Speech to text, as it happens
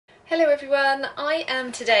Hello everyone, I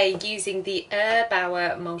am today using the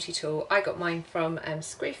Erbauer Multi-Tool. I got mine from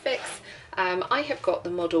Screwfix. I have got the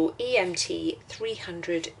model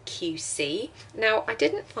Emt-300 Now I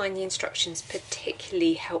didn't find the instructions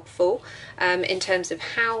particularly helpful in terms of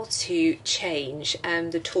how to change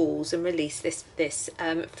the tools and release this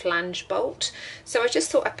flange bolt. So I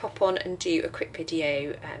just thought I'd pop on and do a quick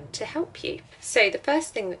video to help you. So the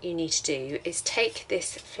first thing that you need to do is take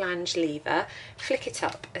this flange lever, flick it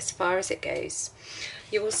up as far as it goes.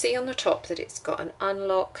 You will see on the top that it's got an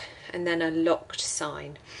unlock and then a locked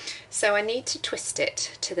sign. So I need to twist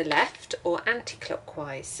it to the left or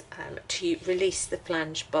anti-clockwise to release the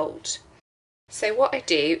flange bolt. So what I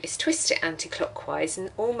do is twist it anti-clockwise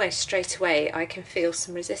and almost straight away I can feel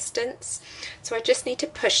some resistance. So I just need to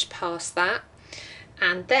push past that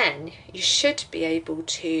and then you should be able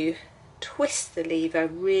to twist the lever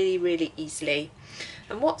really easily.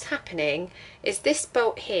 And what's happening is this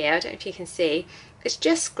bolt here, I don't know if you can see, is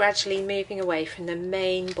just gradually moving away from the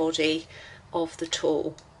main body of the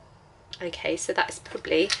tool. Okay, so that's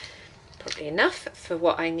probably enough for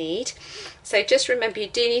what I need. So just remember, you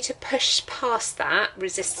do need to push past that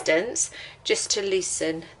resistance just to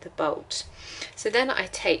loosen the bolt. So then I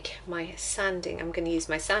take my sanding, I'm going to use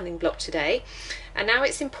my sanding block today, and now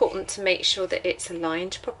it's important to make sure that it's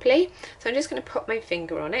aligned properly. So I'm just going to put my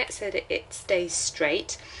finger on it so that it stays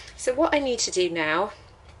straight. So what I need to do now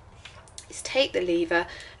is take the lever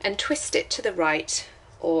and twist it to the right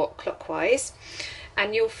or clockwise,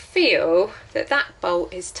 and you'll feel that that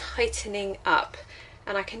bolt is tightening up,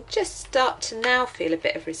 and I can just start to now feel a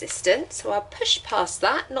bit of resistance. So I'll push past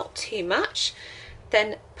that, not too much,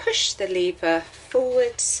 then push the lever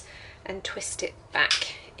forwards and twist it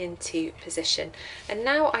back into position, and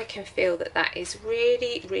now I can feel that that is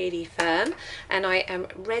really firm, and I am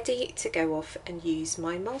ready to go off and use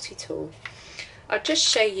my multi-tool. I'll just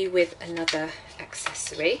show you with another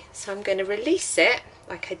accessory. So I'm going to release it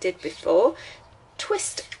like I did before,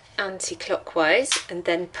 twist anti-clockwise and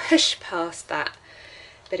then push past that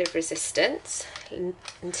bit of resistance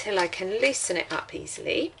until I can loosen it up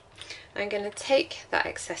easily. I'm going to take that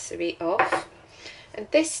accessory off, and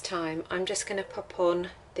this time I'm just going to pop on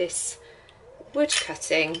this wood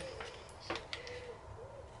cutting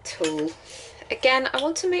tool. Again, I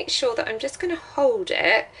want to make sure that I'm just going to hold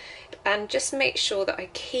it and just make sure that I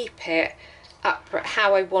keep it up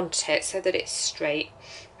how I want it so that it's straight.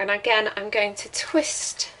 And again, I'm going to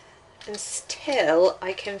twist until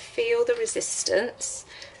I can feel the resistance.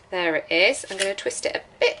 There it is. I'm going to twist it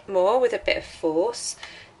a bit more with a bit of force.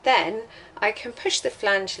 Then I can push the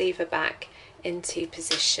flange lever back into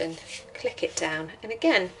position, click it down, and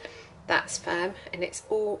again, that's firm and it's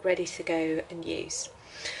all ready to go and use.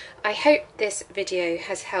 I hope this video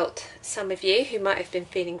has helped some of you who might have been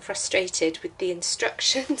feeling frustrated with the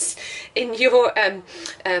instructions in your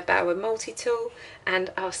Erbauer Multi-Tool,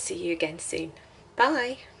 and I'll see you again soon.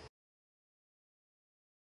 Bye!